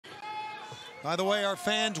By the way, our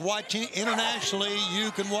fans watching internationally,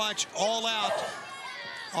 you can watch All Out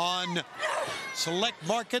on select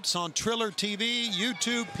markets on Triller TV,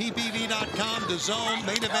 YouTube, PPV.com, DAZN,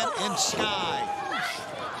 Main Event, and Sky.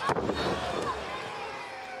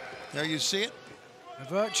 There you see it. The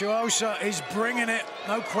virtuosa is bringing it,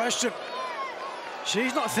 no question.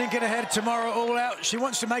 She's not thinking ahead tomorrow All Out. She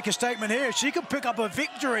wants to make a statement here. She could pick up a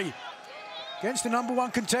victory against the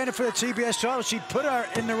 #1 contender for the TBS title. She'd put her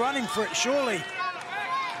in the running for it, surely.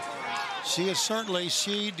 She is certainly,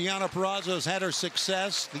 Deonna Purrazzo, has had her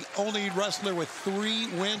success. The only wrestler with 3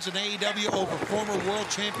 wins in AEW over former world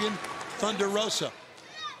champion Thunder Rosa.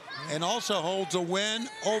 And also holds a win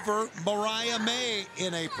over Mariah May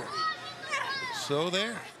in April. So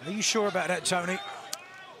there. Are you sure about that, Tony?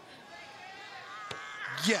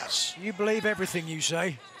 Yes. You believe everything you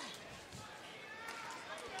say?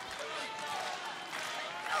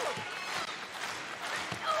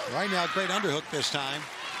 Right now, great underhook this time.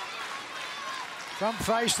 Front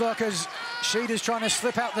face lock as Shida's trying to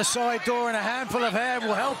slip out the side door, and a handful of hair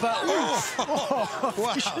will help her. Oh,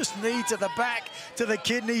 wow. Vicious knee to the back, to the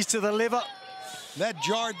kidneys, to the liver. That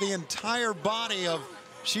jarred the entire body of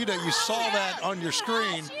Shida. You saw that on your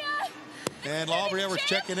screen. And Aubrey Edwards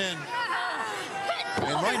checking in.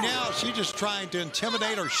 And right now, she's just trying to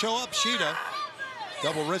intimidate or show up Shida.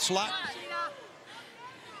 Double wrist lock.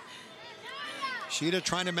 Shida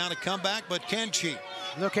trying to mount a comeback, but can she?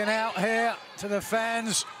 Looking out here to the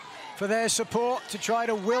fans for their support to try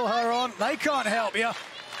to will her on. They can't help you.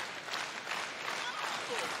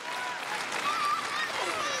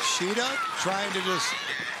 Shida trying to just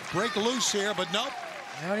break loose here, but nope.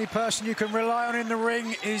 The only person you can rely on in the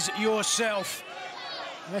ring is yourself.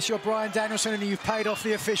 Unless you're Bryan Danielson and you've paid off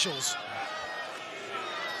the officials.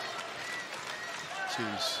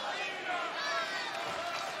 Jeez.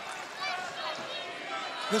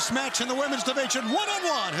 This match in the women's division,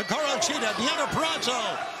 one-on-one. Hikaru Shida, Deonna Purrazzo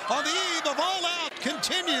on the eve of All Out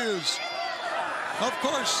continues. Of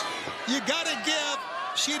course, you got to give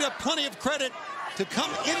Shida plenty of credit to come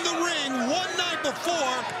in the ring one night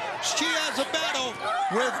before she has a battle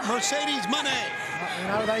with Mercedes Moné. You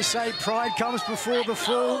know, they say pride comes before the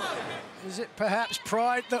fall. Is it perhaps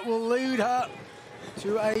pride that will lead her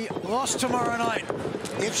to a loss tomorrow night?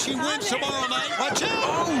 If she wins tomorrow night, watch out!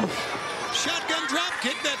 Oh. Shotgun drop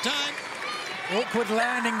kick that time. Awkward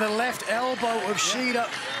landing, the left elbow of Shida.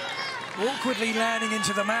 Awkwardly landing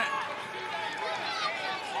into the mat.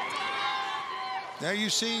 There you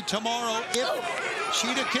see tomorrow, if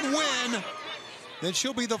Shida can win, then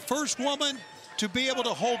she'll be the first woman to be able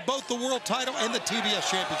to hold both the world title and the TBS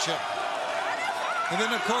championship. And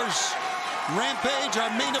then, of course, Rampage,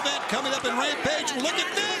 our main event coming up in Rampage. Look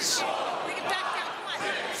at this!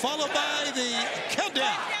 Followed by the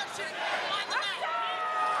countdown.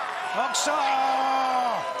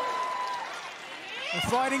 Oxa! The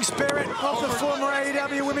fighting spirit of the former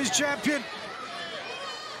AEW Women's Champion.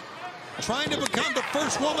 Trying to become the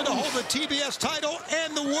first woman to hold the TBS title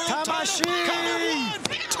and the world Tamashi. title.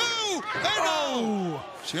 1, 2, and oh!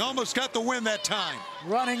 She almost got the win that time.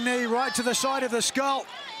 Running knee right to the side of the skull.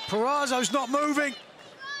 Purrazzo's not moving.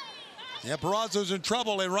 Yeah, Purrazzo's in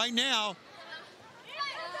trouble, and right now,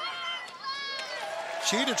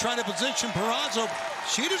 Shida trying to position Purrazzo.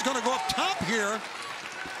 Shida's going to go up top here.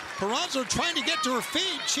 Purrazzo trying to get to her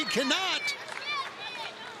feet. She cannot.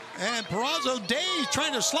 And Purrazzo dazed,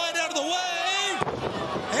 trying to slide out of the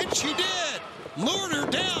way. And she did. Lured her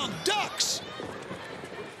down. Ducks.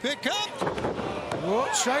 Pick up. Whoa,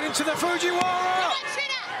 straight into the Fujiwara.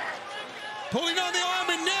 Pulling on the arm,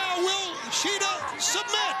 and now will Shida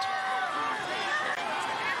submit?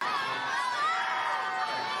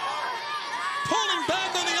 Pulling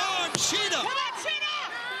back on the arm, Shida.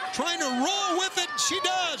 Trying to roll with it. She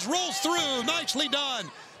does. Rolls through. Nicely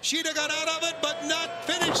done. Shida got out of it, but not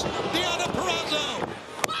finished. Deonna Purrazzo.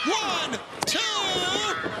 1, 2.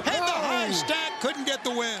 And the high stack couldn't get the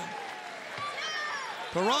win.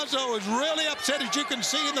 Purrazzo is really upset, as you can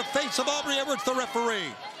see in the face of Aubrey Edwards, the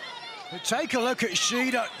referee. But take a look at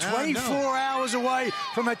Shida, 24 hours away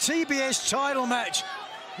from a TBS title match.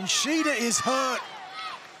 And Shida is hurt.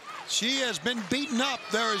 She has been beaten up.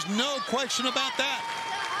 There is no question about that.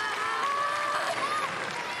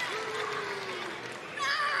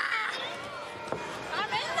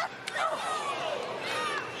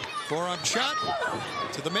 Forearm shot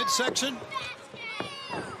to the midsection.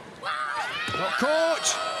 Got caught.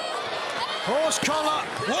 Horse collar.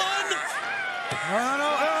 1.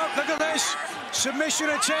 No, look at this. Submission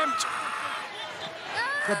attempt.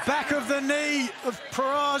 The back of the knee of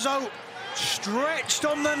Purrazzo stretched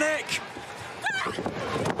on the neck.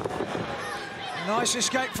 Nice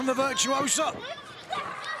escape from the Virtuosa.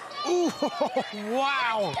 Ooh,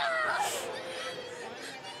 wow.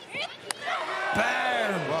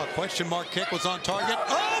 Bam. Well, question mark kick was on target.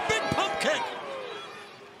 Oh, big pump kick.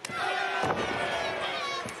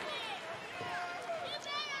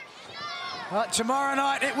 But tomorrow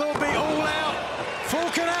night it will be all out.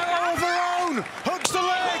 Falcon out of her own. Hooks the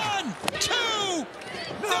leg. 1, 2.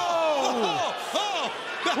 No. Oh,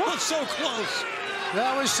 that was so close.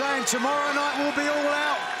 That was saying tomorrow night will be all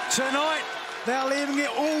out. Tonight, they're leaving it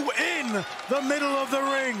all in the middle of the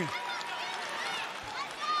ring.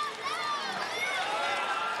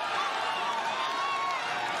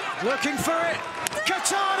 Looking for it.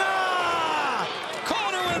 Katana!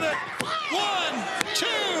 Corner with it. 1, 2,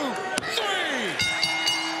 3.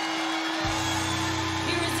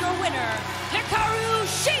 Here is your winner, Hikaru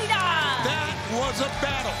Shida. That was a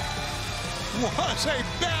battle. Was a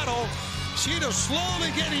battle. Shida slowly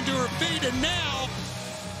getting to her feet, and now,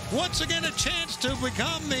 once again, a chance to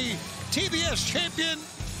become the TBS champion.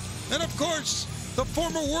 And of course, the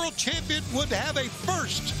former world champion would have a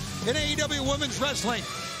first in AEW Women's Wrestling.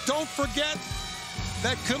 Don't forget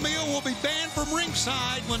that Camille will be banned from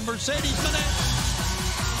ringside when Mercedes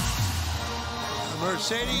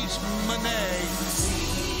Monet.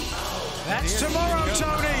 That's tomorrow,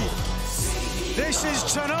 Tony. This is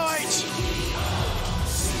tonight.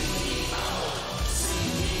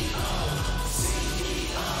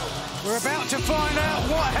 We're about to find out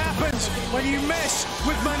what happens when you mess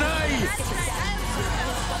with Monet.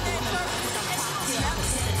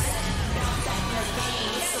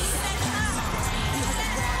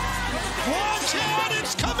 Watch out,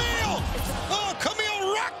 it's Camille! Oh,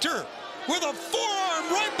 Camille rocked her with a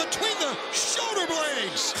forearm right between the shoulder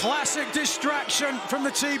blades. Classic distraction from the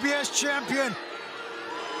TBS champion.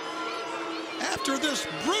 After this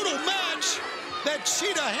brutal match that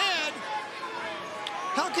Shida had,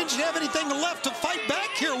 how can she have anything left to fight back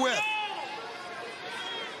here with?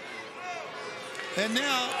 And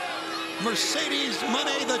now, Mercedes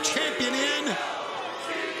Monet, the champion, in.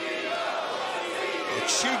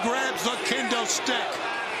 She grabs the kendo stick.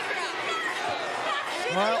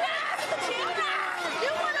 Well,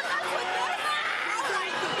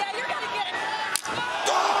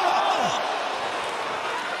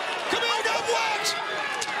 Camille got whacked.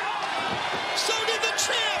 So did the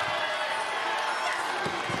champ.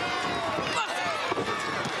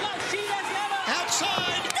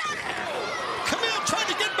 Outside. Camille tried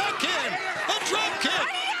to get back in. A drop kick.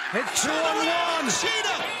 it's 2-on-1.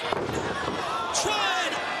 Shida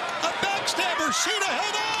tried a backstabber. Shida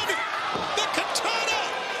held on. The katana.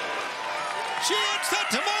 She hits that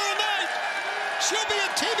tomorrow night. She'll be a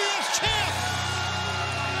TBS champ.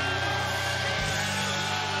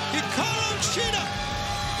 Hikaru Shida.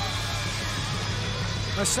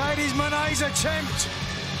 Mercedes Monet's attempt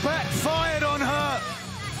backfired on her.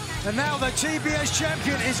 And now the TBS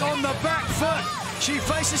champion is on the back foot. She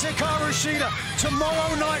faces Hikaru Shida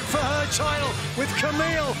tomorrow night for her title with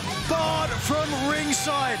Camille barred from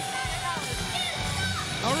ringside.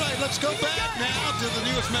 All right, let's go back now to the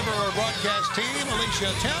newest member of our broadcast team,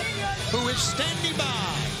 Alicia Temp, who is standing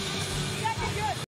by.